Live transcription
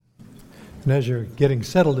And as you're getting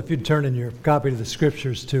settled, if you'd turn in your copy of the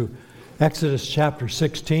Scriptures to Exodus chapter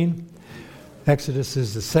 16. Exodus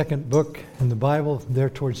is the second book in the Bible, there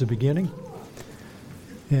towards the beginning.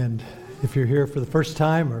 And if you're here for the first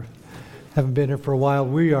time or haven't been here for a while,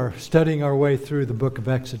 we are studying our way through the book of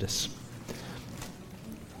Exodus.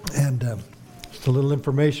 And just a little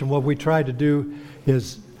information. What we try to do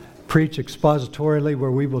is preach expositorily, where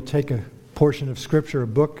we will take a portion of Scripture, a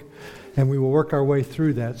book, and we will work our way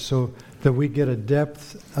through that so that we get a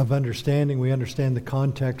depth of understanding, we understand the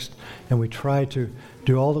context, and we try to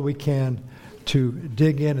do all that we can to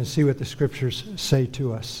dig in and see what the Scriptures say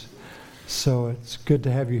to us. So it's good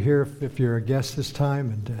to have you here if you're a guest this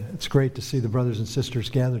time, and it's great to see the brothers and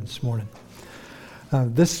sisters gathered this morning.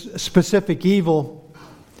 This specific evil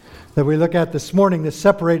that we look at this morning that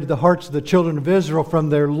separated the hearts of the children of Israel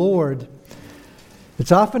from their Lord,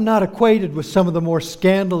 it's often not equated with some of the more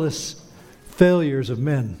scandalous failures of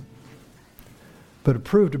men, but it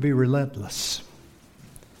proved to be relentless,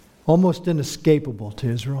 almost inescapable to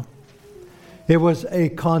Israel. It was a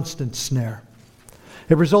constant snare.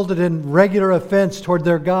 It resulted in regular offense toward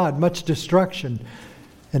their God, much destruction,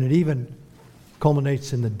 and it even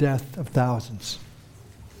culminates in the death of thousands.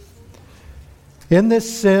 In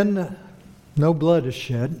this sin, no blood is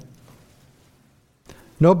shed,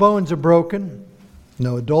 no bones are broken,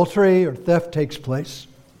 no adultery or theft takes place.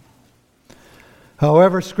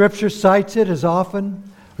 However, Scripture cites it often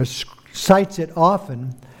as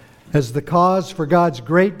the cause for God's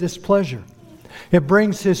great displeasure. It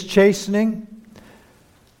brings His chastening,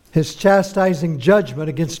 His chastising judgment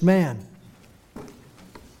against man.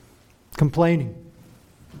 Complaining,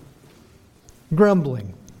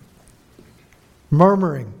 grumbling,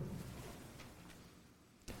 murmuring.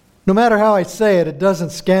 No matter how I say it, it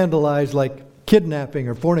doesn't scandalize like kidnapping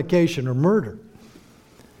or fornication or murder.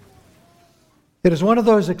 It is one of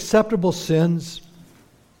those acceptable sins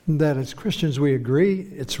that as Christians we agree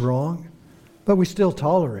it's wrong, but we still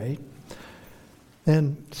tolerate.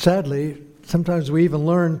 And sadly, sometimes we even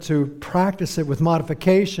learn to practice it with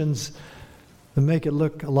modifications that make it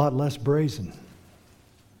look a lot less brazen.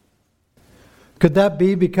 Could that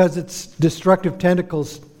be because its destructive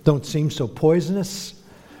tentacles don't seem so poisonous?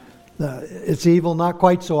 Its evil not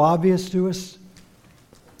quite so obvious to us?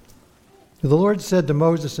 The Lord said to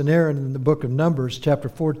Moses and Aaron in the book of Numbers, chapter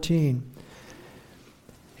 14,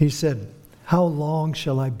 He said, "How long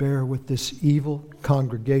shall I bear with this evil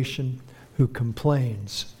congregation who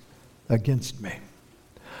complains against me?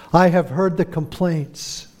 I have heard the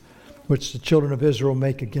complaints which the children of Israel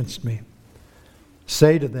make against me.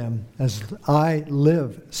 Say to them, as I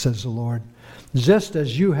live, says the Lord, just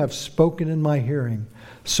as you have spoken in my hearing,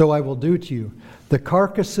 so I will do to you. The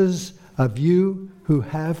carcasses of you who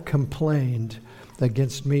have complained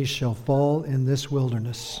against me shall fall in this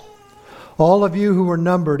wilderness. All of you who were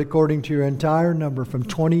numbered according to your entire number from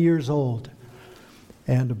 20 years old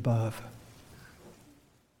and above."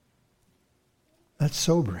 That's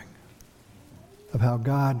sobering of how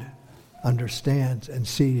God understands and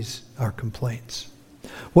sees our complaints.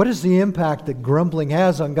 What is the impact that grumbling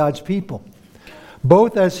has on God's people?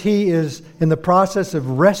 Both as He is in the process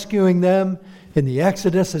of rescuing them in the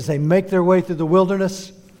Exodus as they make their way through the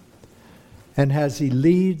wilderness, and as He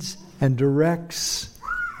leads and directs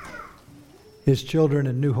His children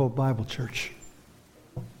in New Hope Bible Church.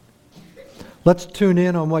 Let's tune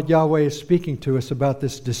in on what Yahweh is speaking to us about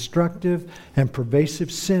this destructive and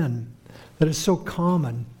pervasive sin that is so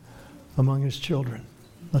common among His children.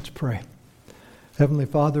 Let's pray. Heavenly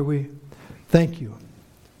Father, we thank You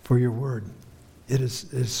for Your Word. It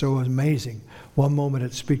is so amazing. One moment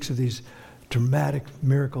it speaks of these dramatic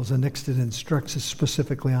miracles. The next it instructs us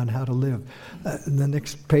specifically on how to live. In the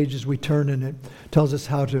next pages we turn and it tells us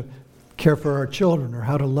how to care for our children or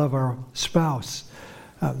how to love our spouse.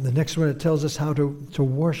 The next one it tells us how to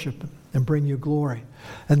worship and bring You glory.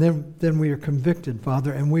 And then we are convicted,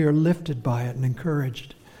 Father, and we are lifted by it and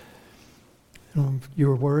encouraged.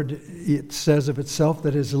 Your word, it says of itself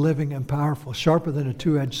that it is living and powerful, sharper than a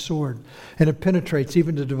two-edged sword, and it penetrates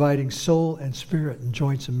even to dividing soul and spirit and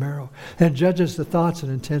joints and marrow, and it judges the thoughts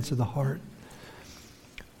and intents of the heart.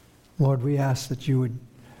 Lord, we ask that You would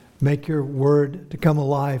make Your word to come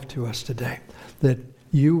alive to us today, that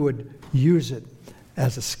You would use it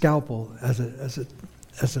as a scalpel, as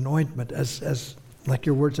an ointment, as like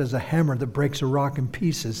Your word says, a hammer that breaks a rock in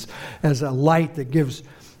pieces, as a light that gives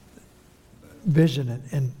vision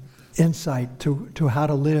and insight to how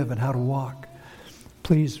to live and how to walk.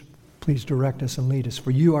 Please direct us and lead us,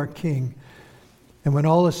 for You are King. And when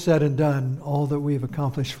all is said and done, all that we've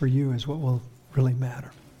accomplished for You is what will really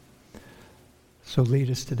matter. So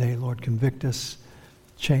lead us today, Lord. Convict us,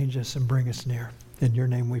 change us and bring us near. In your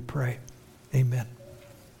name we pray. Amen.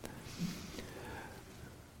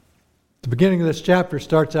 The beginning of this chapter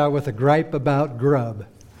starts out with a gripe about grub.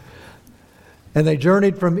 And they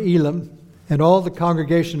journeyed from Elim, and all the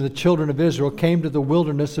congregation of the children of Israel came to the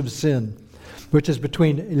wilderness of Zin, which is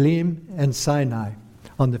between Elim and Sinai,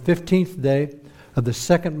 on the 15th day of the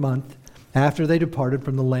second month after they departed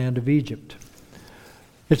from the land of Egypt.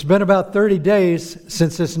 It's been about 30 days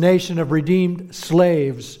since this nation of redeemed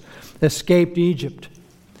slaves escaped Egypt.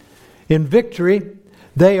 In victory,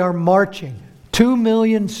 they are marching 2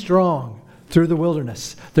 million strong through the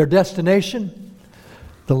wilderness. Their destination,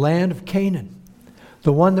 the land of Canaan,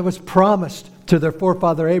 the one that was promised to their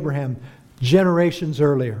forefather Abraham generations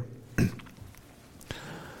earlier.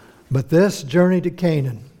 But this journey to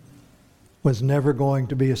Canaan was never going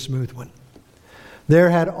to be a smooth one. There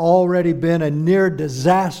had already been a near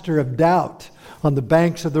disaster of doubt on the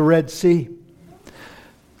banks of the Red Sea.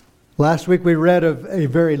 Last week we read of a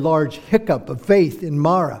very large hiccup of faith in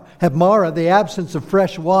Marah. At Marah, the absence of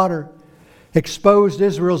fresh water exposed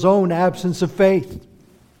Israel's own absence of faith.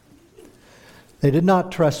 They did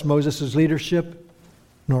not trust Moses' leadership,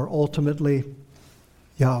 nor ultimately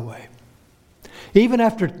Yahweh. Even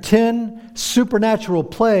after 10 supernatural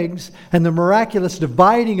plagues and the miraculous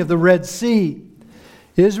dividing of the Red Sea,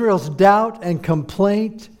 Israel's doubt and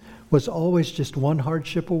complaint was always just one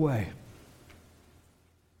hardship away.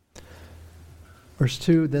 Verse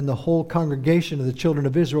 2, then the whole congregation of the children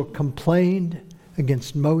of Israel complained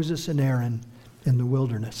against Moses and Aaron in the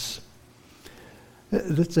wilderness.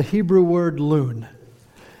 That's a Hebrew word, loon,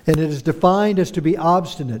 and it is defined as to be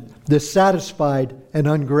obstinate, dissatisfied, and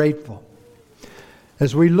ungrateful.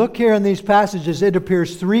 As we look here in these passages, it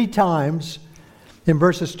appears 3 times in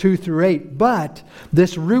verses 2 through 8. But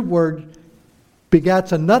this root word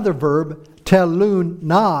begats another verb,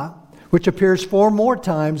 telun-na, which appears 4 more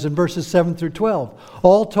times in verses 7 through 12.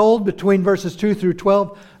 All told, between verses 2 through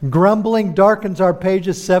 12, grumbling darkens our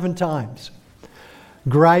pages 7 times.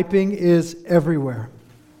 Griping is everywhere.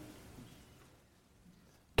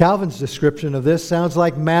 Calvin's description of this sounds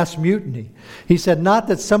like mass mutiny. He said not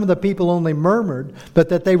that some of the people only murmured, but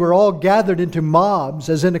that they were all gathered into mobs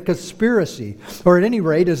as in a conspiracy, or at any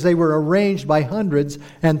rate as they were arranged by hundreds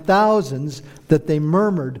and thousands, that they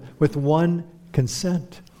murmured with one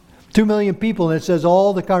consent. 2 million people, and it says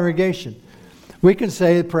all the congregation. We can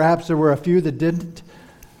say perhaps there were a few that didn't.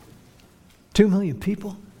 2 million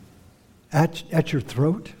people at your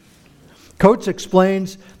throat? Coates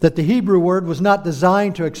explains that the Hebrew word was not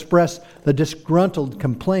designed to express the disgruntled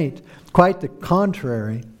complaint. Quite the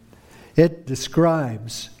contrary. It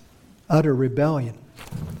describes utter rebellion.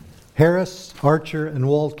 Harris, Archer, and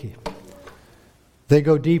Waltke, they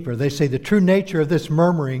go deeper. They say the true nature of this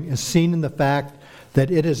murmuring is seen in the fact that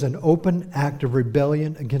it is an open act of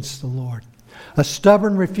rebellion against the Lord. A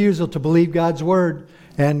stubborn refusal to believe God's word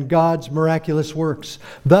and God's miraculous works.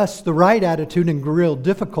 Thus, the right attitude in real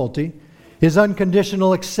difficulty is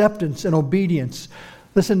unconditional acceptance and obedience.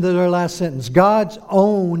 Listen to their last sentence. God's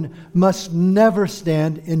own must never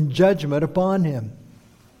stand in judgment upon him.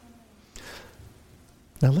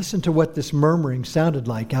 Now listen to what this murmuring sounded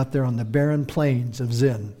like out there on the barren plains of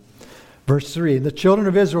Zin. Verse 3, and the children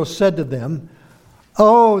of Israel said to them,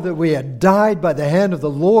 oh, that we had died by the hand of the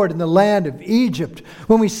Lord in the land of Egypt,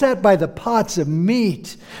 when we sat by the pots of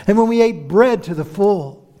meat, and when we ate bread to the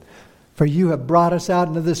full. For you have brought us out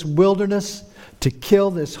into this wilderness to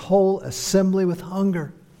kill this whole assembly with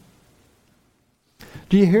hunger.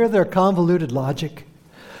 Do you hear their convoluted logic?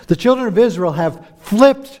 The children of Israel have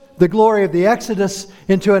flipped the glory of the Exodus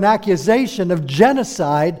into an accusation of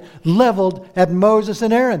genocide leveled at Moses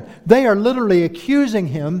and Aaron. They are literally accusing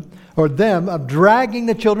him or them of dragging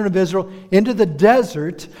the children of Israel into the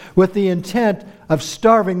desert with the intent of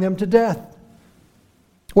starving them to death.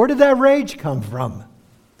 Where did that rage come from?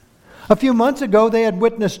 A few months ago, they had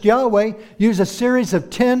witnessed Yahweh use a series of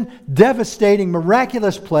 10 devastating,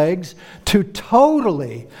 miraculous plagues to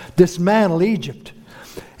totally dismantle Egypt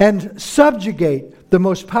and subjugate the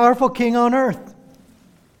most powerful king on earth.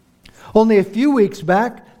 Only a few weeks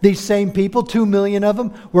back, these same people, 2 million of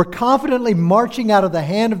them, were confidently marching out of the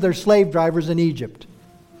hand of their slave drivers in Egypt.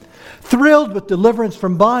 Thrilled with deliverance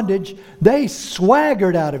from bondage, they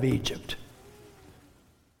swaggered out of Egypt.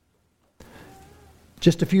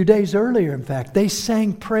 Just a few days earlier, in fact, they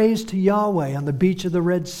sang praise to Yahweh on the beach of the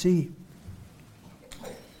Red Sea.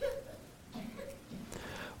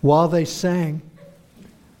 While they sang,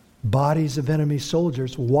 bodies of enemy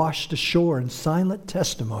soldiers washed ashore in silent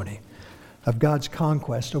testimony of God's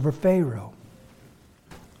conquest over Pharaoh.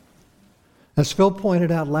 As Phil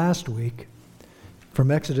pointed out last week,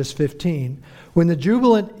 from Exodus 15, when the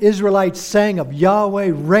jubilant Israelites sang of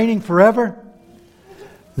Yahweh reigning forever,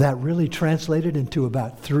 that really translated into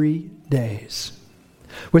about 3 days.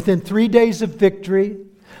 Within 3 days of victory,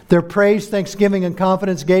 their praise, thanksgiving, and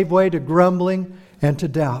confidence gave way to grumbling and to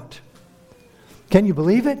doubt. Can you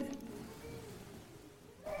believe it?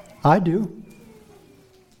 I do.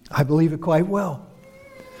 I believe it quite well.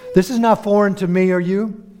 This is not foreign to me or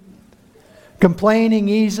you. Complaining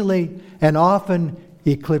easily and often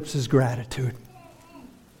eclipses gratitude.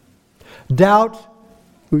 Doubt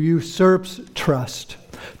usurps trust.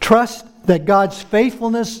 Trust that God's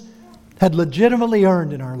faithfulness had legitimately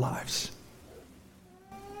earned in our lives.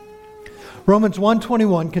 Romans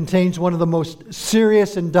 1:21 contains one of the most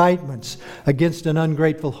serious indictments against an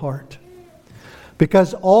ungrateful heart.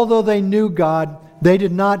 Because although they knew God, they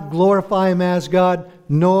did not glorify Him as God,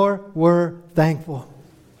 nor were thankful,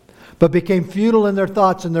 but became futile in their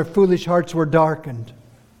thoughts, and their foolish hearts were darkened.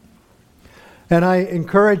 And I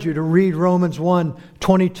encourage you to read Romans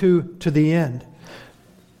 1:22 to the end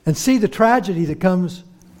and see the tragedy that comes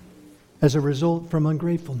as a result from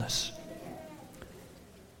ungratefulness.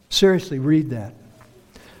 Seriously, read that.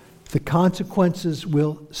 The consequences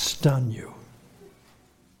will stun you.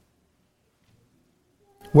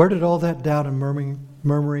 Where did all that doubt and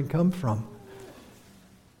murmuring come from?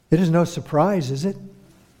 It is no surprise, is it?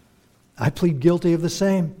 I plead guilty of the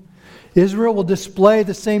same. Israel will display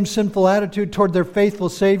the same sinful attitude toward their faithful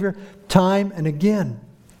Savior time and again.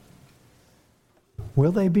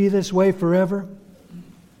 Will they be this way forever?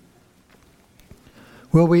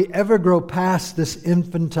 Will we ever grow past this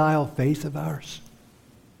infantile faith of ours?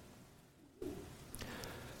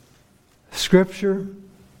 Scripture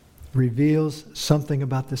reveals something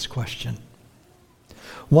about this question.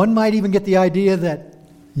 One might even get the idea that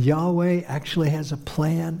Yahweh actually has a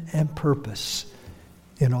plan and purpose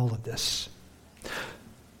in all of this.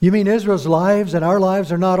 You mean Israel's lives and our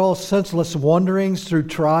lives are not all senseless wanderings through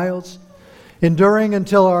trials, enduring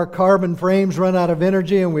until our carbon frames run out of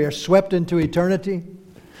energy and we are swept into eternity?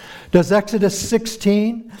 Does Exodus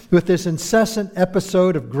 16, with this incessant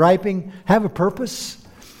episode of griping, have a purpose?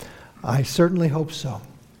 I certainly hope so,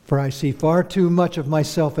 for I see far too much of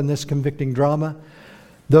myself in this convicting drama.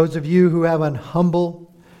 Those of you who have an humble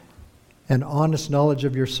and honest knowledge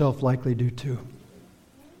of yourself likely do too.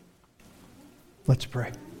 Let's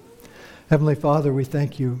pray. Heavenly Father, we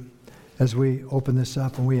thank you as we open this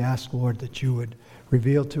up, and we ask, Lord, that you would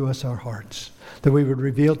reveal to us our hearts, that we would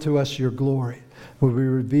reveal to us your glory, would we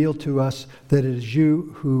reveal to us that it is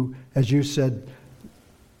you who, as you said,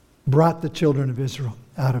 brought the children of Israel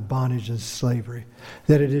out of bondage and slavery,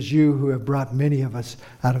 that it is you who have brought many of us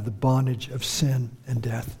out of the bondage of sin and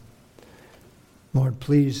death. Lord,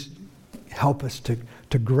 please help us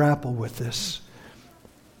to grapple with this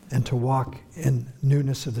and to walk in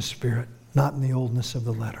newness of the Spirit, not in the oldness of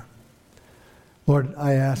the letter. Lord,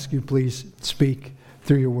 I ask you, please speak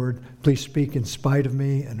through your word. Please speak in spite of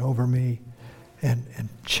me and over me, and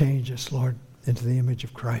change us, Lord, into the image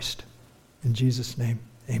of Christ. In Jesus' name,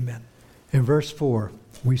 amen. In verse 4,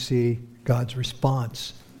 we see God's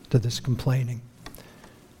response to this complaining.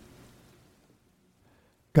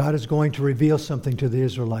 God is going to reveal something to the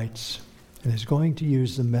Israelites, and is going to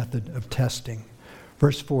use the method of testing.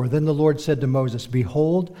 Verse 4, then the Lord said to Moses,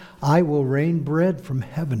 behold, I will rain bread from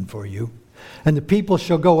heaven for you, and the people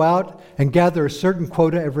shall go out and gather a certain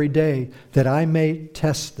quota every day, that I may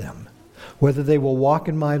test them, whether they will walk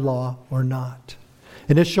in my law or not.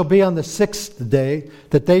 And it shall be on the 6th day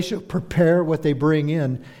that they shall prepare what they bring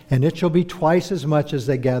in, and it shall be twice as much as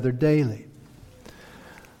they gather daily.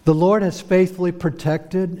 The Lord has faithfully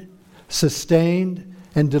protected, sustained,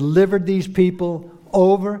 and delivered these people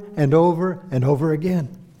over and over and over again.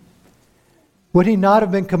 Would he not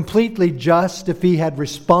have been completely just if he had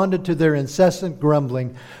responded to their incessant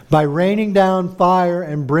grumbling by raining down fire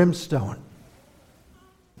and brimstone?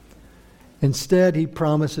 Instead, he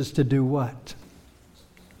promises to do what?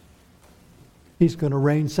 He's going to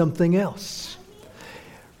rain something else.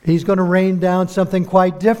 He's going to rain down something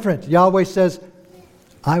quite different. Yahweh says,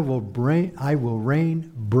 I will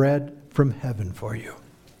rain bread from heaven for you.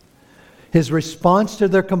 His response to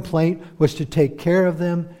their complaint was to take care of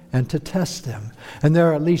them and to test them. And there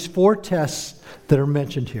are at least 4 tests that are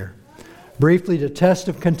mentioned here. Briefly, the test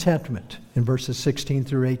of contentment in verses 16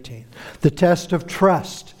 through 18. The test of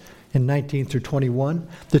trust in 19 through 21.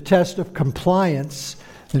 The test of compliance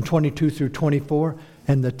in 22 through 24.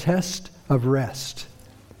 And the test of rest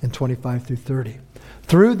in 25 through 30.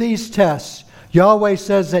 Through these tests, Yahweh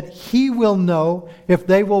says that He will know if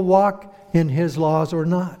they will walk in His laws or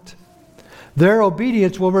not. Their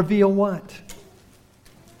obedience will reveal what?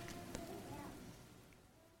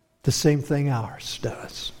 the same thing ours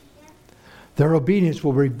does. Their obedience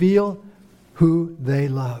will reveal who they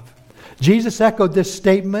love. Jesus echoed this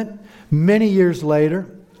statement many years later.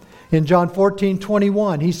 In John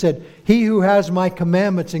 14:21, he said, "He who has my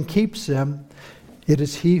commandments and keeps them, it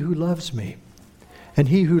is he who loves me. And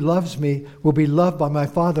he who loves me will be loved by my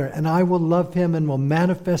Father, and I will love him and will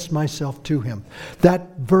manifest myself to him."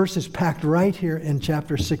 That verse is packed right here in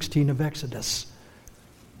chapter 16 of Exodus.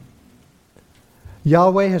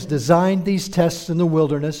 Yahweh has designed these tests in the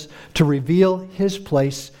wilderness to reveal his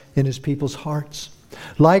place in his people's hearts.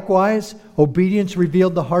 Likewise, obedience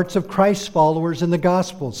revealed the hearts of Christ's followers in the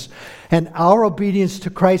Gospels. And our obedience to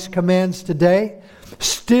Christ's commands today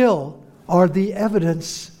still are the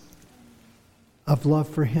evidence of love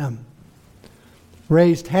for him.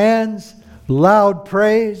 Raised hands, loud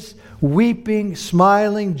praise, weeping,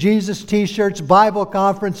 smiling, Jesus t-shirts, Bible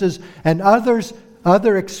conferences, and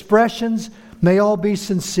other expressions may all be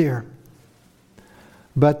sincere.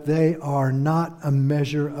 But they are not a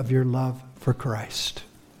measure of your love for Christ.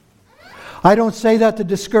 I don't say that to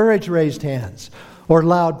discourage raised hands or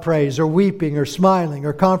loud praise or weeping or smiling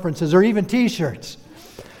or conferences or even t-shirts.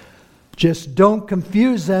 Just don't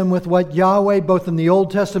confuse them with what Yahweh, both in the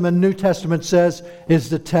Old Testament and New Testament, says is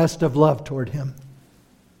the test of love toward him.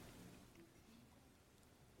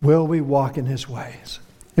 Will we walk in his ways?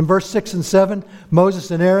 In verse 6 and 7, Moses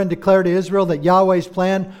and Aaron declare to Israel that Yahweh's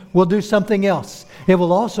plan will do something else. It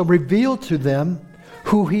will also reveal to them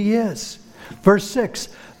who he is. Verse 6,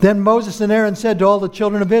 "Then Moses and Aaron said to all the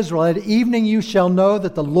children of Israel, 'At evening you shall know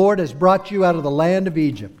that the Lord has brought you out of the land of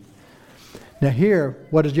Egypt.'" Now here,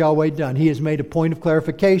 what has Yahweh done? He has made a point of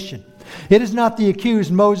clarification. It is not the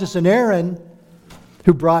accused Moses and Aaron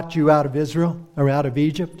who brought you out of Israel or out of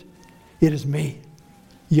Egypt. It is me,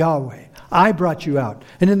 Yahweh. I brought you out.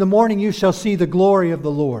 And in the morning you shall see the glory of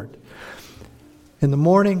the Lord. In the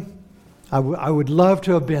morning, I would love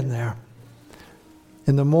to have been there.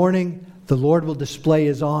 In the morning, the Lord will display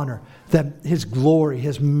his honor, that his glory,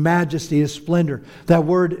 his majesty, his splendor. That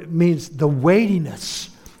word means the weightiness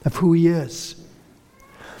of who he is.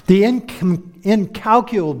 The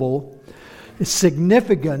incalculable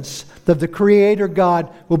significance of the Creator God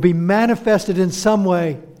will be manifested in some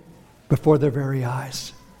way before their very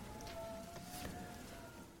eyes.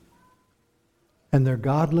 And their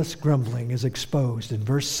godless grumbling is exposed in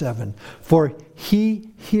verse 7. "For he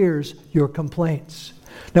hears your complaints."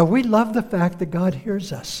 Now we love the fact that God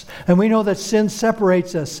hears us. And we know that sin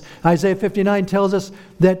separates us. Isaiah 59 tells us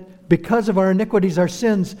that because of our iniquities, our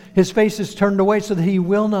sins, his face is turned away so that he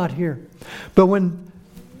will not hear. But when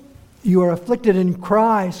you are afflicted and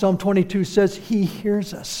cry, Psalm 22 says he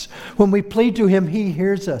hears us. When we plead to him, he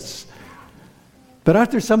hears us. But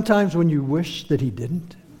aren't there some times when you wish that he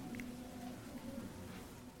didn't?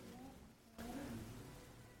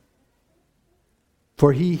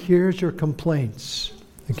 For he hears your complaints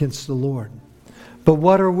against the Lord. But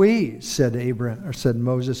what are we, said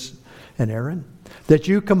Moses and Aaron, that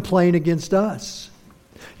you complain against us?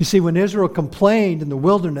 You see, when Israel complained in the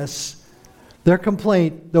wilderness, their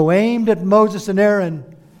complaint, though aimed at Moses and Aaron,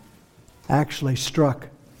 actually struck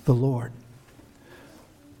the Lord.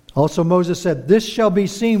 Also Moses said, "This shall be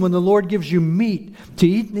seen when the Lord gives you meat to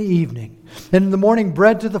eat in the evening, and in the morning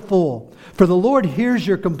bread to the full. For the Lord hears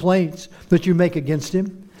your complaints that you make against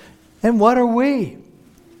him. And what are we?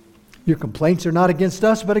 Your complaints are not against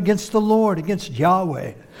us, but against the Lord, against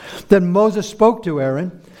Yahweh." Then Moses spoke to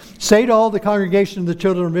Aaron, "Say to all the congregation of the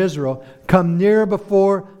children of Israel, 'Come near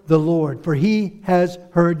before the Lord, for he has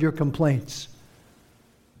heard your complaints.'"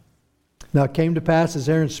 Now it came to pass, as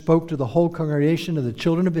Aaron spoke to the whole congregation of the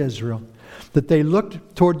children of Israel, that they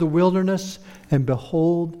looked toward the wilderness, and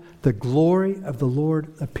behold, the glory of the Lord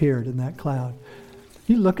appeared in that cloud.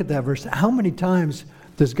 You look at that verse. How many times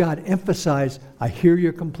does God emphasize, "I hear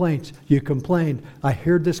your complaints. You complained. I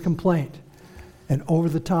heard this complaint." And over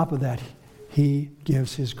the top of that, he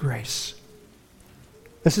gives his grace.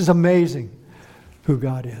 This is amazing who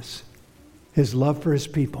God is. His love for his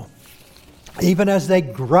people. Even as they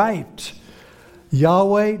griped,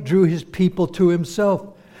 Yahweh drew his people to himself.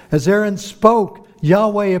 As Aaron spoke,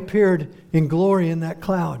 Yahweh appeared in glory in that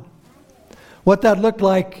cloud. What that looked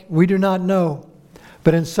like, we do not know.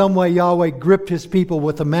 But in some way, Yahweh gripped his people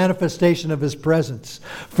with the manifestation of his presence.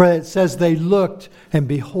 For it says they looked, and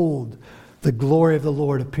behold, the glory of the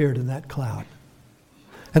Lord appeared in that cloud.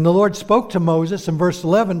 And the Lord spoke to Moses in verse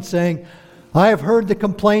 11, saying, "I have heard the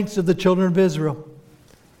complaints of the children of Israel.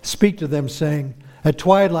 Speak to them, saying, 'At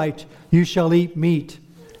twilight you shall eat meat,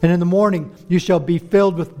 and in the morning you shall be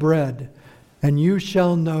filled with bread, and you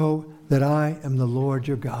shall know that I am the Lord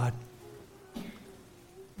your God.'"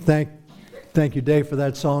 Thank you, Dave, for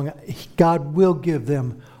that song. God will give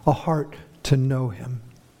them a heart to know Him.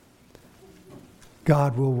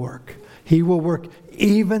 God will work. He will work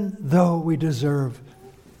even though we deserve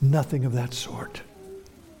nothing of that sort.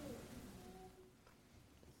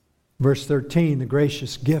 Verse 13, the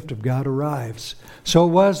gracious gift of God arrives. So it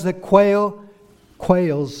was that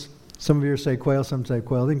quails, some of you say quail, some say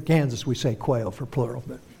quail. In Kansas we say quail for plural.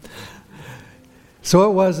 But. So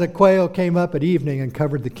it was that quail came up at evening and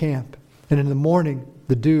covered the camp. And in the morning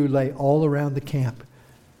the dew lay all around the camp.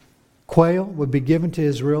 Quail would be given to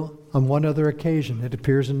Israel on one other occasion. It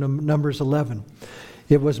appears in Numbers 11.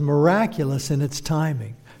 It was miraculous in its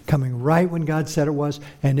timing, coming right when God said it was,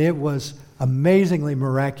 and it was amazingly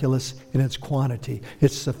miraculous in its quantity,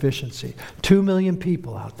 its sufficiency. 2 million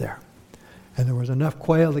people out there. And there was enough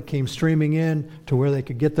quail that came streaming in to where they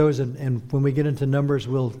could get those. And when we get into Numbers,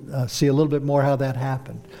 we'll see a little bit more how that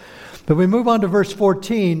happened. But we move on to verse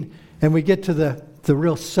 14, and we get to the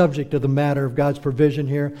real subject of the matter of God's provision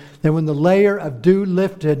here. Then when the layer of dew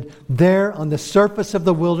lifted, there on the surface of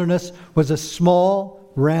the wilderness was a small,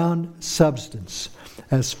 round substance,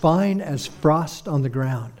 as fine as frost on the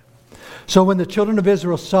ground. So when the children of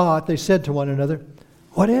Israel saw it, they said to one another,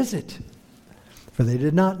 "What is it?" For they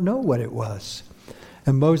did not know what it was.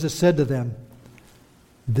 And Moses said to them,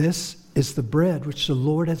 "This is the bread which the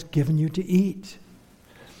Lord has given you to eat."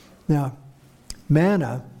 Now,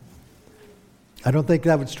 manna, I don't think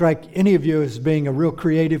that would strike any of you as being a real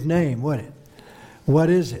creative name, would it? What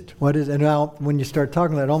is it? What is? And now, when you start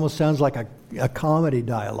talking about it, it almost sounds like a comedy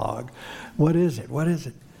dialogue. What is it? What is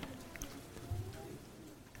it?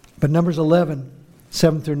 But Numbers 11,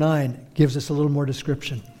 7 through 9, gives us a little more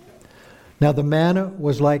description. Now the manna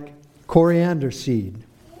was like coriander seed.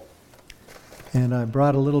 And I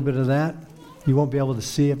brought a little bit of that. You won't be able to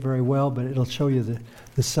see it very well, but it'll show you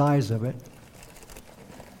the size of it.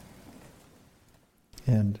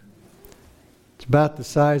 And it's about the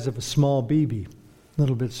size of a small BB, a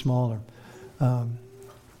little bit smaller.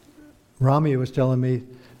 Ramia was telling me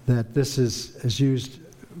that this is used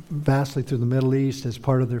vastly through the Middle East as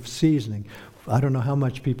part of their seasoning. I don't know how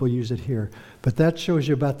much people use it here, but that shows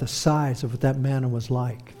you about the size of what that manna was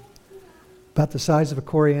like. About the size of a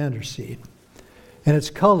coriander seed. And its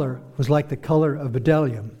color was like the color of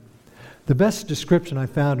bdellium. The best description I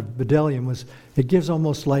found of bdellium was it gives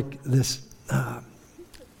almost like this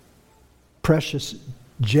precious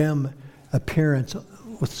gem appearance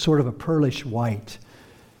with sort of a pearlish white.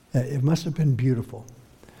 It must have been beautiful.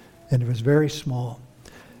 And it was very small.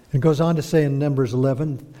 It goes on to say in Numbers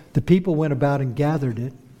 11, the people went about and gathered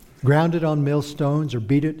it, ground it on millstones or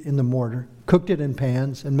beat it in the mortar, cooked it in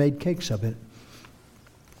pans, and made cakes of it.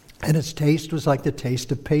 And its taste was like the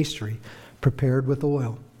taste of pastry prepared with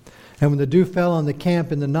oil. And when the dew fell on the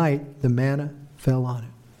camp in the night, the manna fell on it.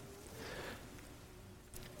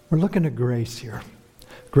 We're looking at grace here.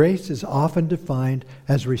 Grace is often defined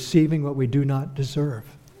as receiving what we do not deserve.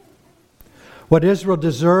 What Israel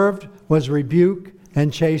deserved was rebuke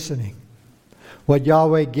and chastening. What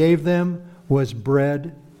Yahweh gave them was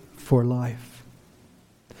bread for life.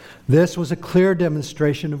 This was a clear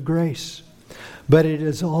demonstration of grace, but it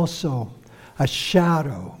is also a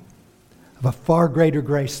shadow of a far greater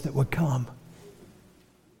grace that would come.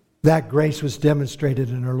 That grace was demonstrated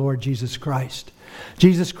in our Lord Jesus Christ.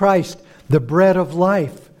 Jesus Christ, the bread of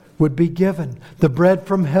life, would be given, the bread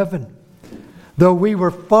from heaven. Though we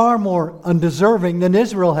were far more undeserving than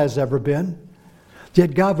Israel has ever been,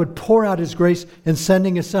 yet God would pour out His grace in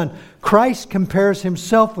sending His Son. Christ compares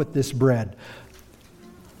Himself with this bread.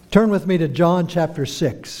 Turn with me to John chapter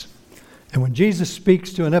 6. And when Jesus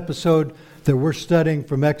speaks to an episode that we're studying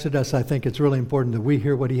from Exodus, I think it's really important that we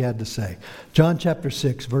hear what He had to say. John chapter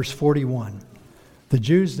 6, verse 41. The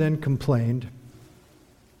Jews then complained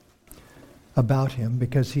about Him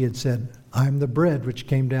because He had said, "I am the bread which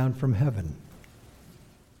came down from heaven."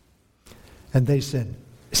 And they said,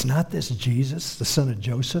 "Is not this Jesus, the son of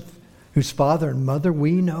Joseph, whose father and mother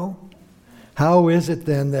we know? How is it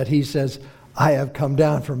then that He says, 'I have come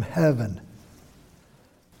down from heaven'?"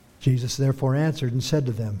 Jesus therefore answered and said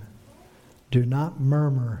to them, "Do not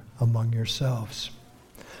murmur among yourselves.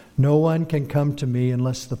 No one can come to me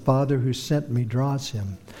unless the Father who sent me draws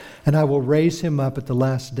him, and I will raise him up at the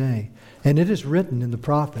last day. And it is written in the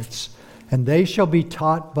prophets, and they shall be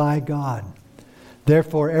taught by God.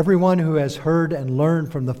 Therefore everyone who has heard and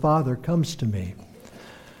learned from the Father comes to me.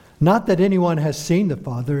 Not that anyone has seen the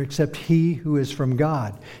Father except he who is from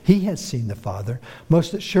God. He has seen the Father.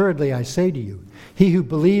 Most assuredly I say to you, he who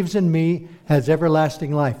believes in me has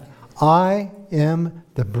everlasting life. I am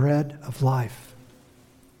the bread of life.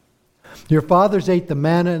 Your fathers ate the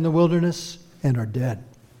manna in the wilderness and are dead.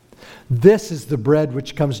 This is the bread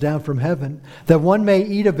which comes down from heaven, that one may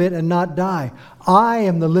eat of it and not die. I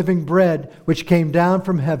am the living bread which came down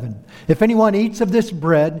from heaven. If anyone eats of this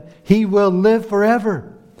bread, he will live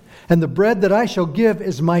forever. And the bread that I shall give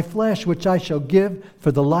is my flesh, which I shall give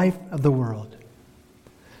for the life of the world.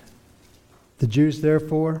 The Jews,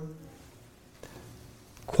 therefore,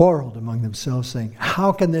 quarreled among themselves, saying,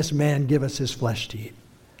 how can this man give us his flesh to eat?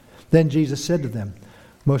 Then Jesus said to them,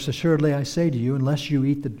 most assuredly I say to you, unless you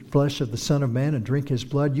eat the flesh of the Son of Man and drink his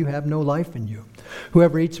blood, you have no life in you.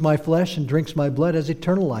 Whoever eats my flesh and drinks my blood has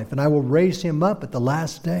eternal life, and I will raise him up at the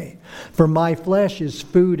last day. For my flesh is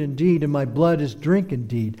food indeed, and my blood is drink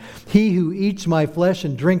indeed. He who eats my flesh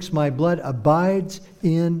and drinks my blood abides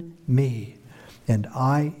in me, and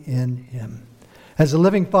I in him. As the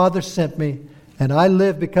living Father sent me, and I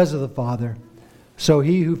live because of the Father, so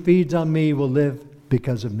he who feeds on me will live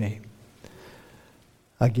because of me.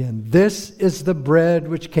 Again, this is the bread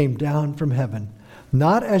which came down from heaven,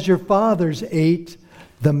 not as your fathers ate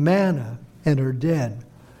the manna and are dead.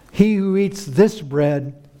 He who eats this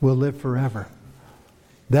bread will live forever.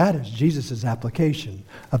 That is Jesus' application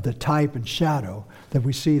of the type and shadow that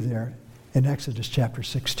we see there in Exodus chapter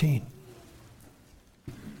 16.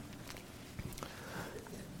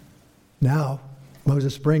 Now,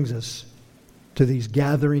 Moses brings us to these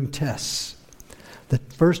gathering tests. The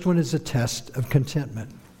first one is a test of contentment.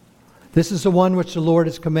 This is the one which the Lord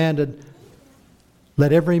has commanded.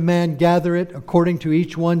 Let every man gather it according to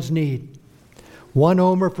each one's need. 1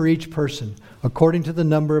 omer for each person, according to the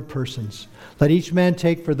number of persons. Let each man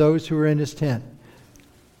take for those who are in his tent.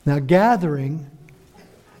 Now gathering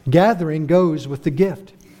goes with the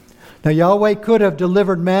gift. Now Yahweh could have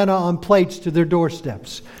delivered manna on plates to their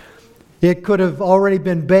doorsteps. It could have already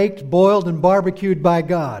been baked, boiled, and barbecued by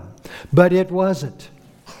God. But it wasn't.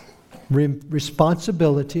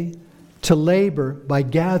 Responsibility to labor by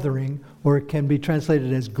gathering, or it can be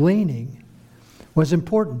translated as gleaning, was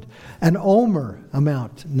important. An omer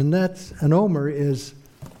amount, and an omer is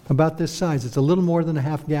about this size. It's a little more than a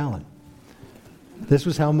half gallon. This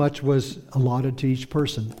was how much was allotted to each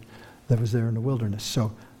person that was there in the wilderness.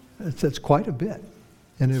 So it's quite a bit.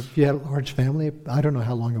 And if you had a large family, I don't know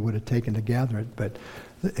how long it would have taken to gather it, but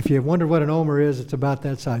if you wonder what an omer is, it's about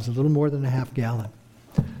that size, a little more than a half gallon.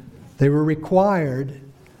 They were required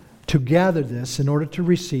to gather this in order to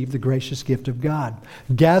receive the gracious gift of God.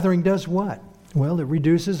 Gathering does what? Well, it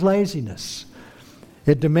reduces laziness.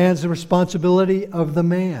 It demands the responsibility of the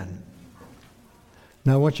man.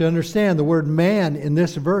 Now, I want you to understand the word man in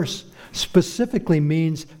this verse specifically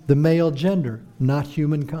means the male gender, not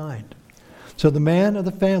humankind. So the man of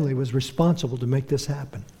the family was responsible to make this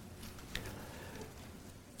happen.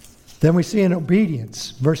 Then we see in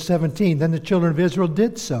obedience, verse 17, then the children of Israel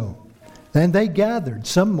did so. And they gathered,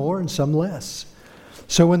 some more and some less.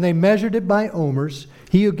 So when they measured it by omers,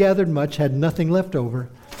 he who gathered much had nothing left over,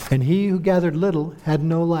 and he who gathered little had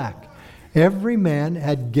no lack. Every man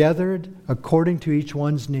had gathered according to each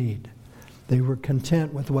one's need. They were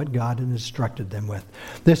content with what God had instructed them with.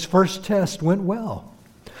 This first test went well.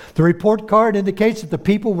 The report card indicates that the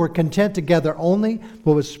people were content to gather only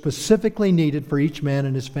what was specifically needed for each man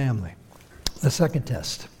and his family. The second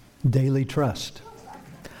test, daily trust.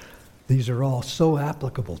 These are all so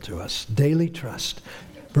applicable to us. Daily trust.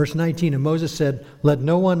 Verse 19, and Moses said, let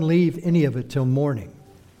no one leave any of it till morning.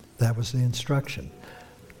 That was the instruction.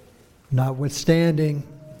 Notwithstanding,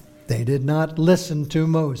 they did not listen to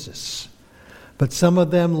Moses. But some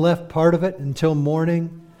of them left part of it until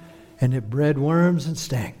morning, and it bred worms and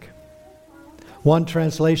stank. One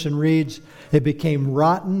translation reads, it became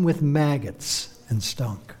rotten with maggots and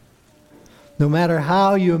stunk. No matter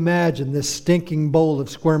how you imagine this stinking bowl of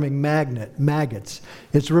squirming maggots,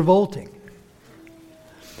 it's revolting.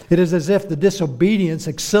 It is as if the disobedience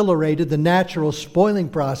accelerated the natural spoiling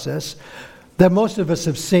process that most of us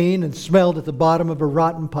have seen and smelled at the bottom of a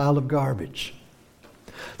rotten pile of garbage.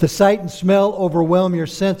 The sight and smell overwhelm your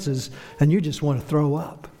senses, and you just want to throw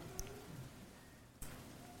up.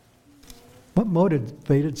 What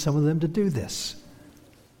motivated some of them to do this?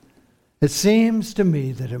 It seems to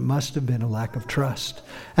me that it must have been a lack of trust.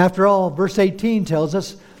 After all, verse 18 tells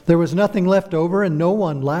us there was nothing left over and no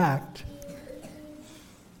one lacked.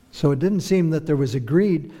 So it didn't seem that there was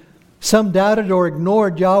greed. Some doubted or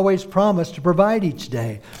ignored Yahweh's promise to provide each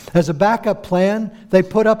day. As a backup plan, they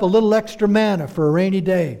put up a little extra manna for a rainy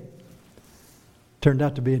day. Turned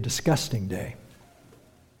out to be a disgusting day.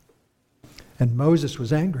 And Moses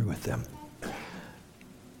was angry with them.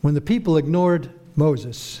 When the people ignored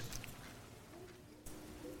Moses,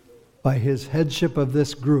 by his headship of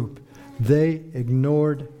this group, they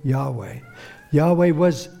ignored Yahweh. Yahweh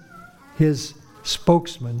was his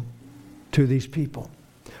spokesman to these people.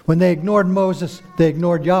 When they ignored Moses, they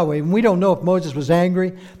ignored Yahweh. And we don't know if Moses was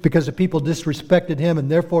angry because the people disrespected him and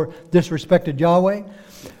therefore disrespected Yahweh.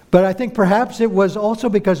 But I think perhaps it was also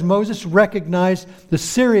because Moses recognized the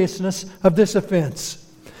seriousness of this offense.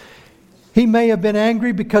 He may have been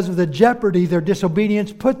angry because of the jeopardy their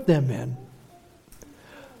disobedience put them in.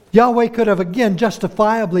 Yahweh could have again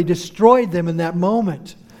justifiably destroyed them in that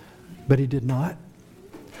moment, but he did not.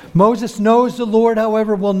 Moses knows the Lord,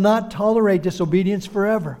 however, will not tolerate disobedience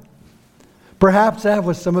forever. Perhaps that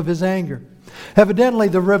was some of his anger. Evidently,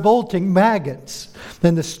 the revolting maggots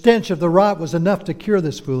and the stench of the rot was enough to cure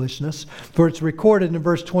this foolishness, for it's recorded in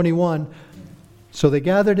verse 21, "So they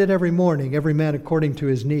gathered it every morning, every man according to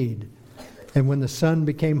his need. And when the sun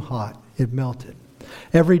became hot, it melted.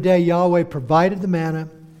 Every day Yahweh provided the manna,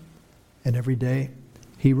 and every day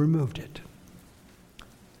he removed it."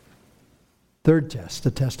 Third test,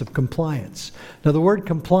 the test of compliance. Now, the word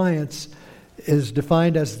compliance is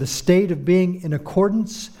defined as the state of being in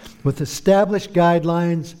accordance with established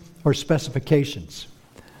guidelines or specifications.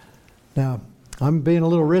 Now, I'm being a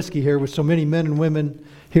little risky here with so many men and women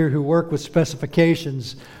here who work with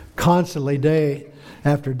specifications constantly, day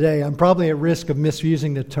after day. I'm probably at risk of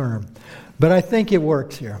misusing the term, but I think it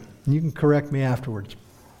works here. You can correct me afterwards.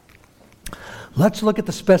 Let's look at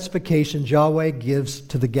the specifications Yahweh gives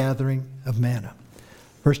to the gathering of manna.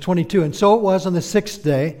 Verse 22, "And so it was on the 6th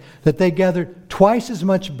day that they gathered twice as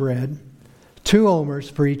much bread, 2 omers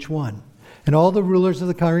for each one. And all the rulers of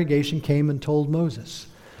the congregation came and told Moses.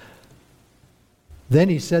 Then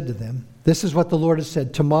he said to them, 'This is what the Lord has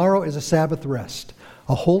said. Tomorrow is a Sabbath rest,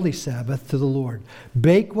 a holy Sabbath to the Lord.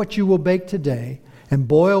 Bake what you will bake today, and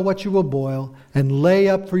boil what you will boil, and lay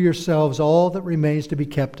up for yourselves all that remains to be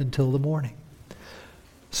kept until the morning.'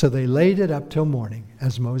 So they laid it up till morning,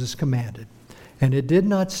 as Moses commanded. And it did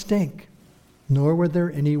not stink, nor were there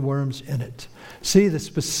any worms in it." See the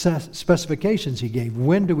specifications he gave.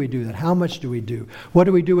 When do we do that? How much do we do? What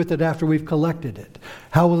do we do with it after we've collected it?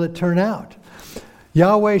 How will it turn out?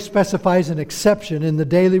 Yahweh specifies an exception in the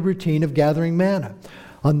daily routine of gathering manna.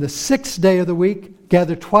 On the 6th day of the week,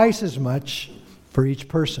 gather twice as much for each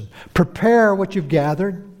person. Prepare what you've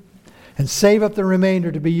gathered, and save up the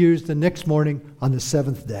remainder to be used the next morning on the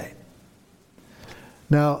 7th day.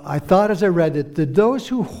 Now, I thought as I read it, did those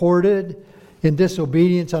who hoarded in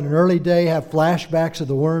disobedience on an early day have flashbacks of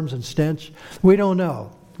the worms and stench? We don't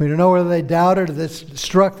know. We don't know whether they doubted or this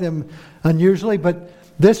struck them unusually, but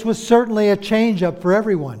this was certainly a change up for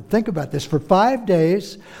everyone. Think about this. For 5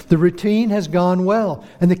 days, the routine has gone well,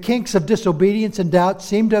 and the kinks of disobedience and doubt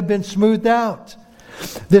seem to have been smoothed out.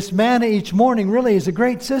 This manna each morning really is a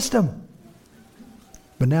great system.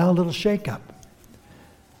 But now a little shake-up.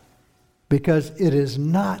 Because it is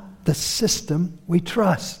not the system we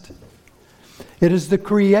trust. It is the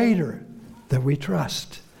Creator that we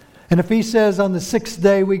trust. And if He says on the 6th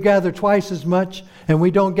day we gather twice as much and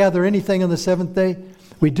we don't gather anything on the 7th day,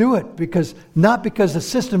 we do it because not because the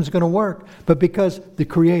system's going to work, but because the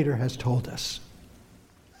Creator has told us.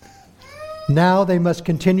 Now they must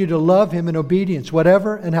continue to love Him in obedience,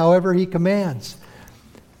 whatever and however He commands.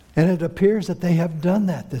 And it appears that they have done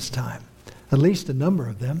that this time, at least a number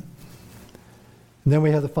of them. And then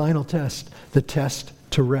we have the final test, the test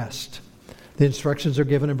to rest. The instructions are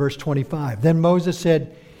given in verse 25. Then Moses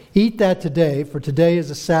said, "Eat that today, for today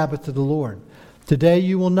is a Sabbath to the Lord. Today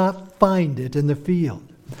you will not find it in the field."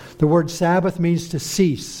 The word Sabbath means to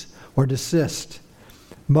cease or desist.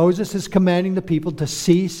 Moses is commanding the people to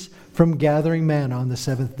cease from gathering manna on the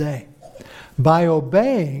 7th day. By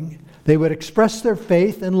obeying, they would express their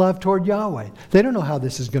faith and love toward Yahweh. They don't know how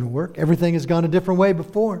this is going to work. Everything has gone a different way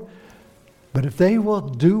before. But if they will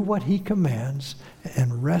do what He commands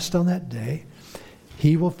and rest on that day,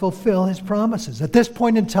 He will fulfill His promises. At this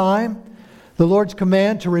point in time, the Lord's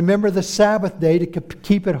command to remember the Sabbath day to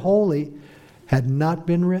keep it holy had not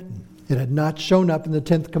been written. It had not shown up in the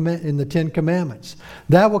 10 Commandments.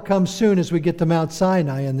 That will come soon as we get to Mount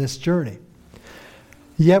Sinai in this journey.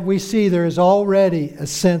 Yet we see there is already a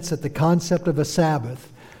sense that the concept of a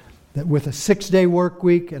Sabbath, that with a 6-day work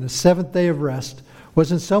week and a 7th day of rest,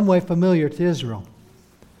 was in some way familiar to Israel.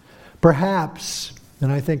 Perhaps,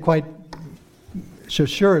 and I think quite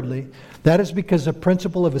assuredly, that is because the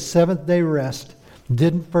principle of a 7th day rest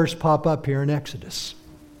didn't first pop up here in Exodus.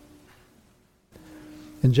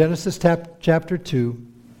 In Genesis chapter 2,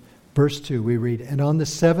 verse 2, we read, "And on the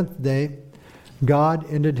 7th day, God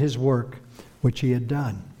ended His work which He had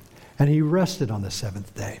done. And He rested on the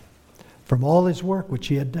 7th day from all His work which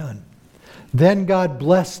He had done. Then God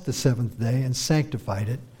blessed the 7th day and sanctified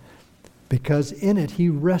it, because in it he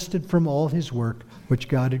rested from all his work which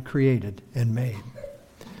God had created and made.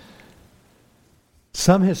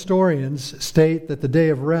 Some historians state that the day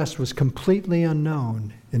of rest was completely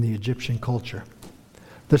unknown in the Egyptian culture.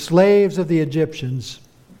 The slaves of the Egyptians,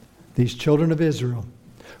 these children of Israel,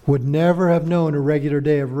 would never have known a regular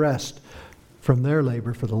day of rest from their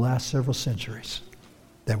labor for the last several centuries.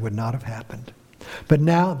 That would not have happened. But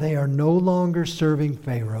now they are no longer serving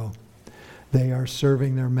Pharaoh. They are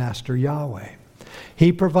serving their master Yahweh.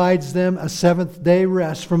 He provides them a seventh-day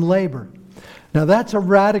rest from labor. Now that's a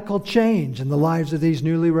radical change in the lives of these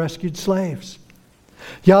newly rescued slaves.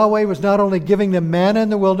 Yahweh was not only giving them manna in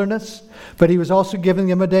the wilderness, but he was also giving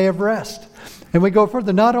them a day of rest. And we go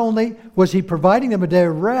further. Not only was he providing them a day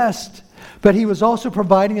of rest, but he was also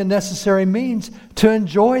providing a necessary means to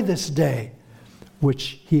enjoy this day,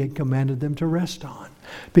 which he had commanded them to rest on,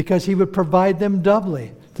 because he would provide them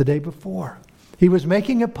doubly the day before. He was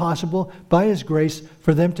making it possible by his grace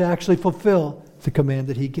for them to actually fulfill the command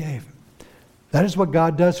that he gave. That is what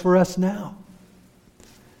God does for us now.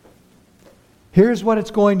 Here's what it's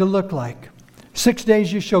going to look like. 6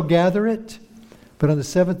 days you shall gather it, but on the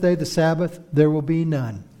seventh day, the Sabbath, there will be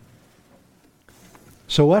none.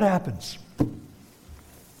 So what happens?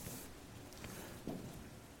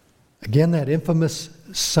 Again, that infamous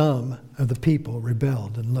sum of the people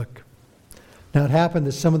rebelled. And look, now it happened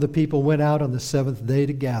that some of the people went out on the seventh day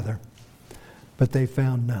to gather, but they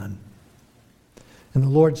found none. And the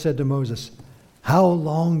Lord said to Moses, "How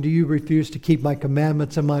long do you refuse to keep my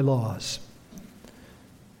commandments and my laws?"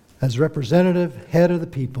 As representative, head of the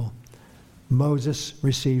people, Moses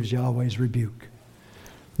receives Yahweh's rebuke.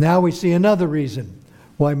 Now we see another reason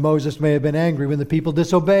why Moses may have been angry when the people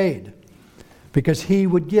disobeyed. Because he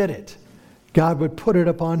would get it. God would put it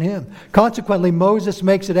upon him. Consequently, Moses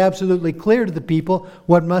makes it absolutely clear to the people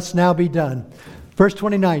what must now be done. Verse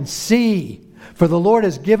 29, "See, for the Lord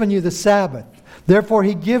has given you the Sabbath. Therefore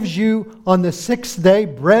he gives you on the sixth day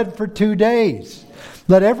bread for 2 days.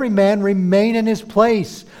 Let every man remain in his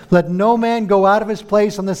place. Let no man go out of his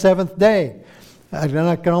place on the seventh day." I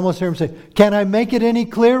can almost hear him say, "Can I make it any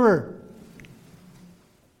clearer?"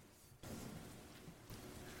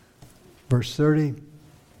 Verse 30,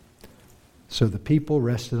 "So the people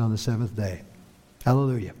rested on the seventh day."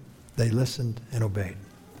 Hallelujah. They listened and obeyed.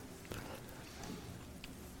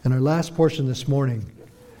 And our last portion this morning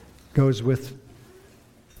goes with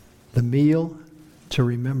the meal to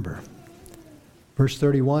remember. Verse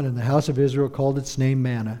 31, "And the house of Israel called its name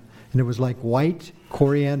manna, and it was like white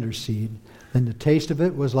coriander seed, and the taste of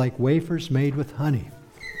it was like wafers made with honey."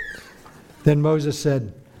 Then Moses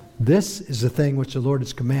said, "This is the thing which the Lord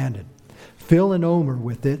has commanded. Fill an omer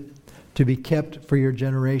with it to be kept for your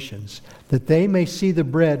generations, that they may see the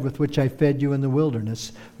bread with which I fed you in the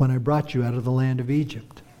wilderness when I brought you out of the land of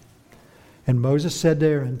Egypt." And Moses said to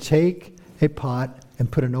Aaron, "Take a pot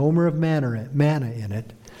and put an omer of manna in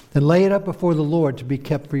it, and lay it up before the Lord to be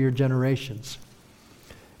kept for your generations."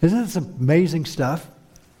 Isn't this amazing stuff?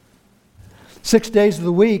 6 days of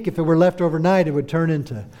the week, if it were left overnight, it would turn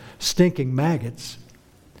into stinking maggots.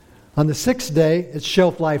 On the sixth day, its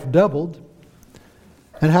shelf life doubled.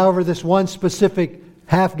 And however, this one specific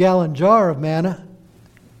half-gallon jar of manna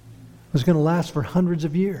was going to last for hundreds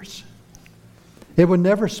of years. It would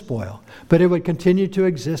never spoil, but it would continue to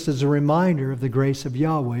exist as a reminder of the grace of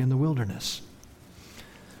Yahweh in the wilderness.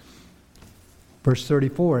 Verse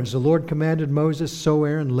 34, "As the Lord commanded Moses, so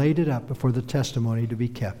Aaron laid it up before the testimony to be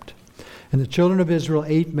kept. And the children of Israel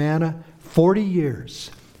ate manna 40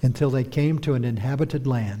 years until they came to an inhabited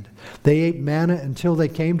land. They ate manna until they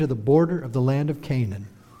came to the border of the land of Canaan."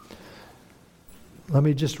 Let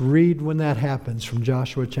me just read when that happens from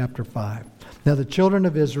Joshua chapter 5. "Now the children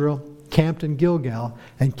of Israel camped in Gilgal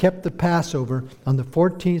and kept the Passover on the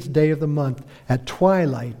 14th day of the month at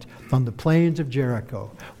twilight on the plains of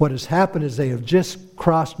Jericho." What has happened is they have just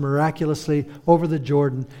crossed miraculously over the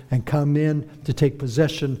Jordan and come in to take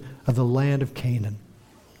possession of the land of Canaan.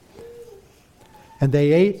 "And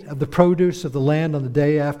they ate of the produce of the land on the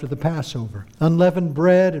day after the Passover, unleavened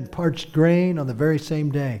bread and parched grain on the very same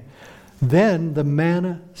day. Then the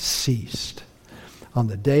manna ceased on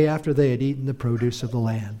the day after they had eaten the produce of the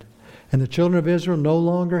land. And the children of Israel no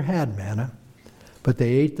longer had manna, but they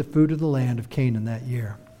ate the food of the land of Canaan that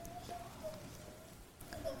year."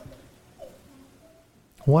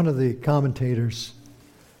 One of the commentators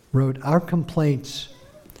wrote, "Our complaints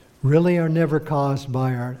really are never caused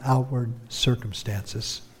by our outward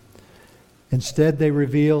circumstances. Instead, they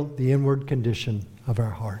reveal the inward condition of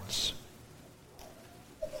our hearts."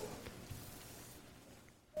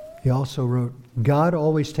 He also wrote, "God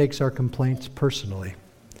always takes our complaints personally.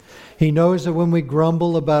 He knows that when we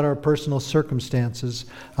grumble about our personal circumstances,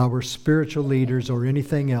 our spiritual leaders, or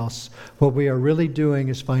anything else, what we are really doing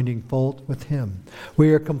is finding fault with Him.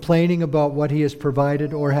 We are complaining about what He has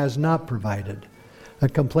provided or has not provided. A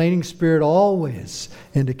complaining spirit always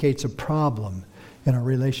indicates a problem in our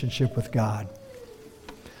relationship with God.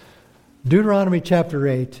 Deuteronomy chapter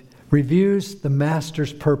 8 reviews the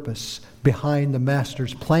Master's purpose behind the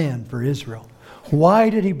Master's plan for Israel. Why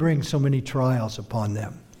did He bring so many trials upon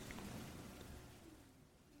them?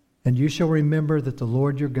 And you shall remember that the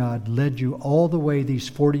Lord your God led you all the way these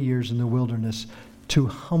 40 years in the wilderness to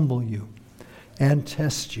humble you and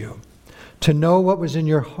test you, to know what was in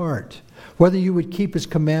your heart, whether you would keep His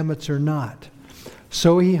commandments or not.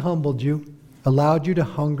 So He humbled you, allowed you to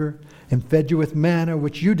hunger, and fed you with manna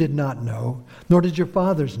which you did not know, nor did your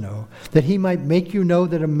fathers know, that He might make you know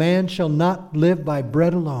that a man shall not live by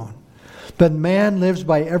bread alone, but man lives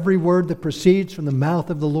by every word that proceeds from the mouth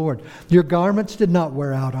of the Lord. Your garments did not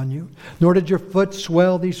wear out on you, nor did your foot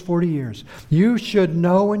swell these 40 years. You should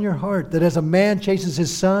know in your heart that as a man chastens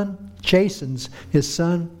his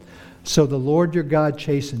son, so the Lord your God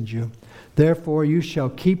chastens you. Therefore you shall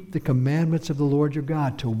keep the commandments of the Lord your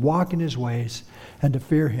God, to walk in His ways and to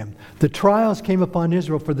fear Him. The trials came upon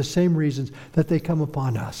Israel for the same reasons that they come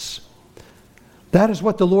upon us. That is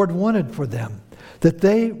what the Lord wanted for them, that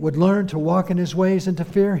they would learn to walk in His ways and to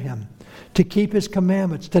fear Him, to keep His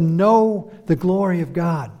commandments, to know the glory of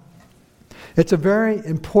God. It's a very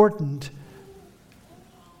important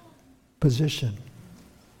position.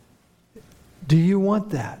 Do you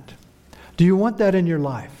want that? Do you want that in your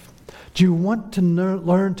life? Do you want to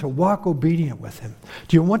learn to walk obedient with Him?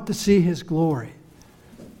 Do you want to see His glory?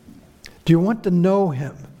 Do you want to know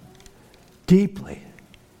Him deeply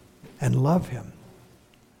and love Him?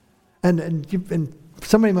 And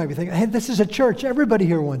somebody might be thinking, hey, this is a church. Everybody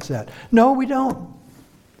here wants that. No, we don't.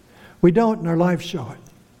 We don't, and our lives show it.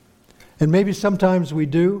 And maybe sometimes we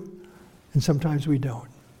do, and sometimes we don't.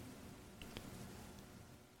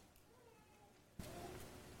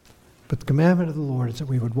 But the commandment of the Lord is that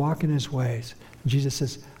we would walk in His ways. And Jesus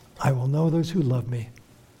says, I will know those who love me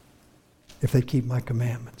if they keep my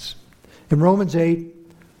commandments. In Romans 8,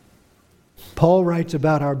 Paul writes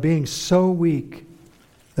about our being so weak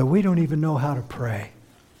that we don't even know how to pray.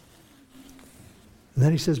 And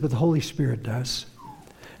then he says, but the Holy Spirit does.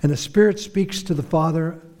 And the Spirit speaks to the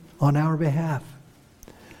Father on our behalf.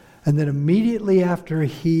 And then immediately after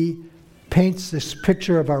he paints this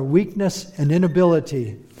picture of our weakness and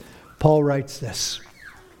inability, Paul writes this,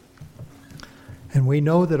 and we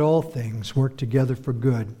know that all things work together for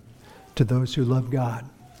good to those who love God,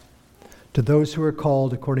 to those who are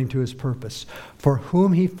called according to His purpose. For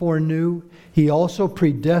whom He foreknew, He also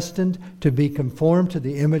predestined to be conformed to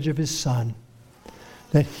the image of His Son,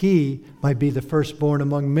 that He might be the firstborn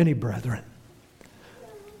among many brethren.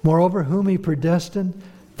 Moreover, whom He predestined,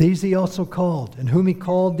 these He also called, and whom He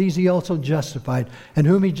called, these He also justified, and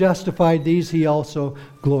whom He justified, these He also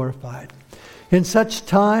glorified. In such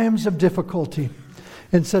times of difficulty,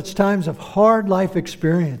 in such times of hard life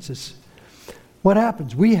experiences, what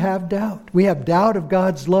happens? We have doubt. We have doubt of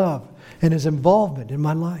God's love and His involvement in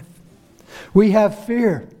my life. We have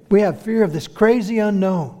fear. We have fear of this crazy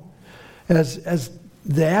unknown as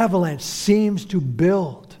the avalanche seems to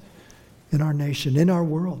build in our nation, in our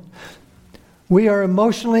world. We are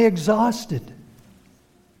emotionally exhausted,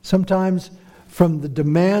 sometimes from the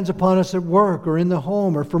demands upon us at work or in the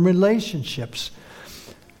home or from relationships.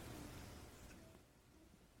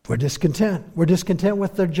 We're discontent. We're discontent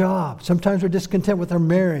with their job. Sometimes we're discontent with our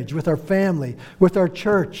marriage, with our family, with our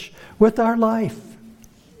church, with our life.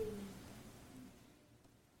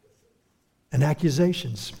 And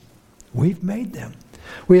accusations, we've made them.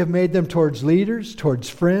 We have made them towards leaders, towards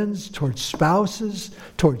friends, towards spouses,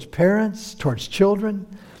 towards parents, towards children.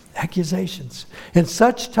 Accusations. In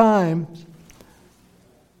such times,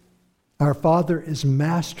 our Father is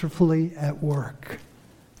masterfully at work.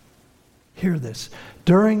 Hear this.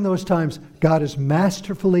 During those times, God is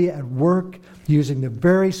masterfully at work using the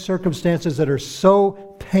very circumstances that are so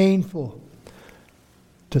painful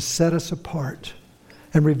to set us apart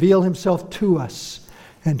and reveal Himself to us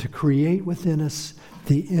and to create within us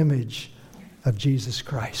the image of Jesus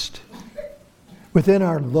Christ. Within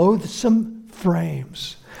our loathsome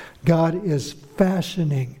frames, God is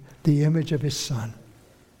fashioning the image of His Son.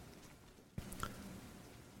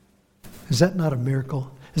 Is that not a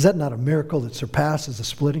miracle? Is that not a miracle that surpasses the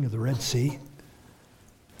splitting of the Red Sea?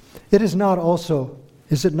 Is it not also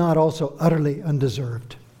utterly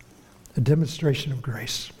undeserved? A demonstration of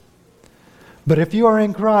grace. But if you are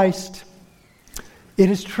in Christ, it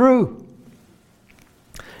is true.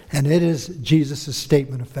 And it is Jesus'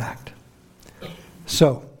 statement of fact.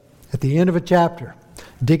 So, at the end of a chapter,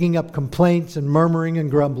 digging up complaints and murmuring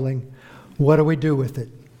and grumbling, what do we do with it?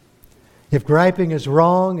 If griping is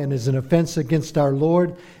wrong and is an offense against our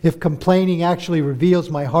Lord, if complaining actually reveals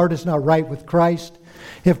my heart is not right with Christ,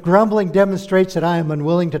 if grumbling demonstrates that I am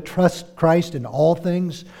unwilling to trust Christ in all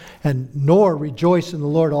things and nor rejoice in the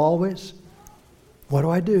Lord always,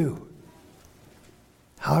 what do?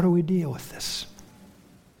 How do we deal with this?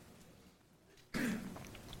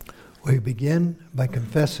 We begin by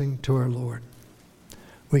confessing to our Lord.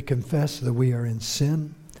 We confess that we are in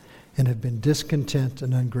sin and have been discontent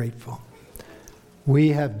and ungrateful. We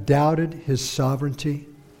have doubted His sovereignty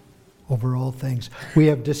over all things. We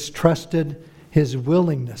have distrusted His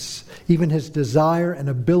willingness, even His desire and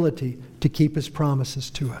ability to keep His promises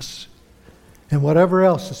to us. And whatever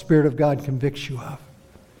else the Spirit of God convicts you of.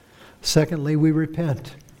 Secondly, we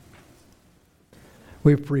repent.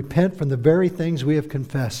 We repent from the very things we have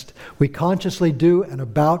confessed. We consciously do an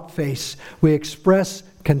about-face. We express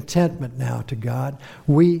contentment now to God.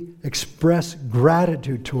 We express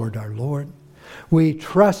gratitude toward our Lord. We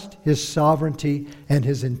trust His sovereignty and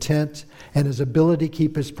His intent and His ability to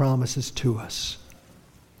keep His promises to us.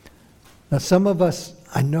 Now, some of us,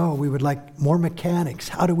 I know, we would like more mechanics.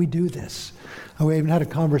 How do we do this? We even had a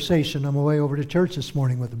conversation on my way over to church this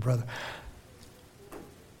morning with a brother.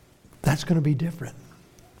 That's going to be different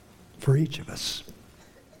for each of us.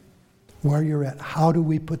 Where you're at, how do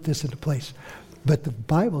we put this into place? But the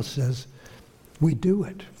Bible says we do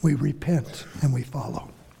it. We repent and we follow.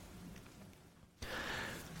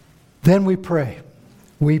 Then we pray.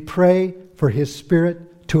 We pray for His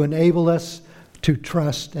Spirit to enable us to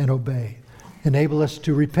trust and obey. Enable us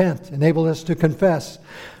to repent. Enable us to confess.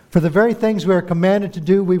 For the very things we are commanded to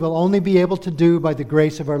do, we will only be able to do by the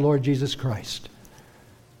grace of our Lord Jesus Christ.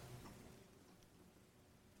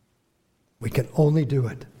 We can only do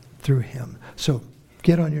it through Him. So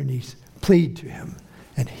get on your knees, plead to Him,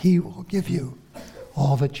 and He will give you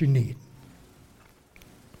all that you need.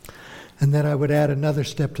 And then I would add another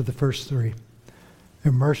step to the first three.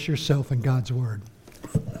 Immerse yourself in God's Word.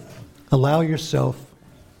 Allow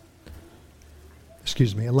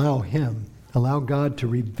God to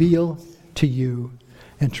reveal to you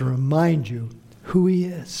and to remind you who He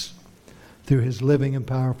is through His living and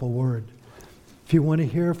powerful Word. If you want to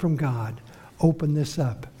hear from God, open this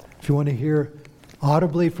up. If you want to hear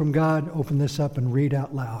audibly from God, open this up and read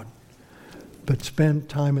out loud. But spend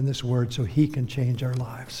time in this Word so He can change our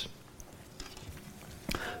lives.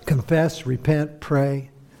 Confess, repent, pray,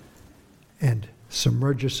 and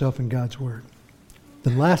submerge yourself in God's Word.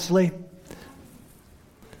 Then lastly,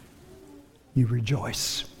 you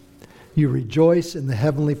rejoice. You rejoice in the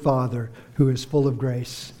Heavenly Father who is full of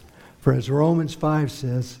grace. For as Romans 5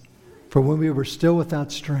 says, for when we were still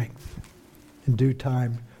without strength, in due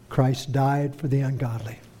time, Christ died for the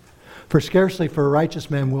ungodly. For scarcely for a righteous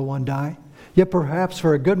man will one die, yet perhaps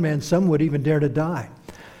for a good man some would even dare to die.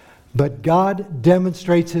 But God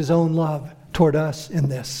demonstrates His own love toward us in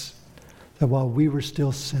this, that while we were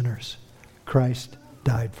still sinners, Christ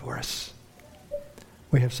died for us.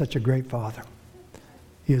 We have such a great Father.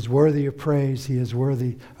 He is worthy of praise. He is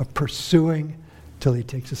worthy of pursuing till He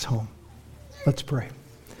takes us home. Let's pray.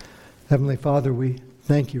 Heavenly Father, we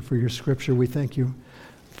thank You for Your Scripture. We thank You,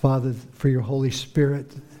 Father, for Your Holy Spirit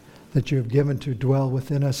that You have given to dwell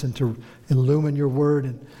within us and to illumine Your Word.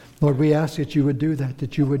 And Lord, we ask that You would do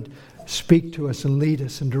that You would speak to us and lead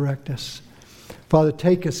us and direct us. Father,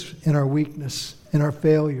 take us in our weakness, in our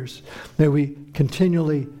failures. May we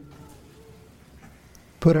continually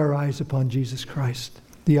put our eyes upon Jesus Christ,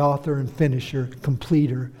 the author and finisher,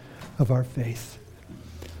 completer of our faith.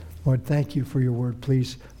 Lord, thank You for Your Word.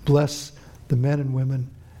 Please bless the men and women,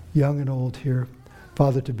 young and old here,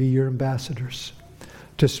 Father, to be Your ambassadors,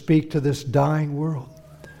 to speak to this dying world.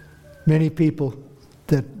 Many people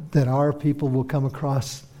that our people will come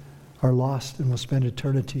across are lost and will spend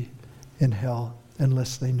eternity in hell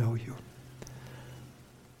unless they know You.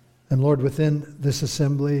 And Lord, within this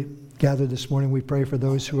assembly gathered this morning, we pray for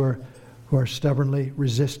those who are stubbornly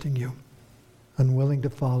resisting You, unwilling to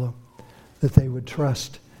follow, that they would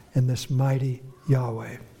trust in this mighty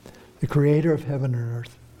Yahweh, the creator of heaven and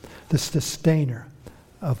earth, the sustainer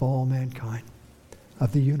of all mankind,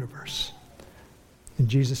 of the universe. In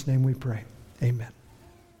Jesus' name we pray. Amen.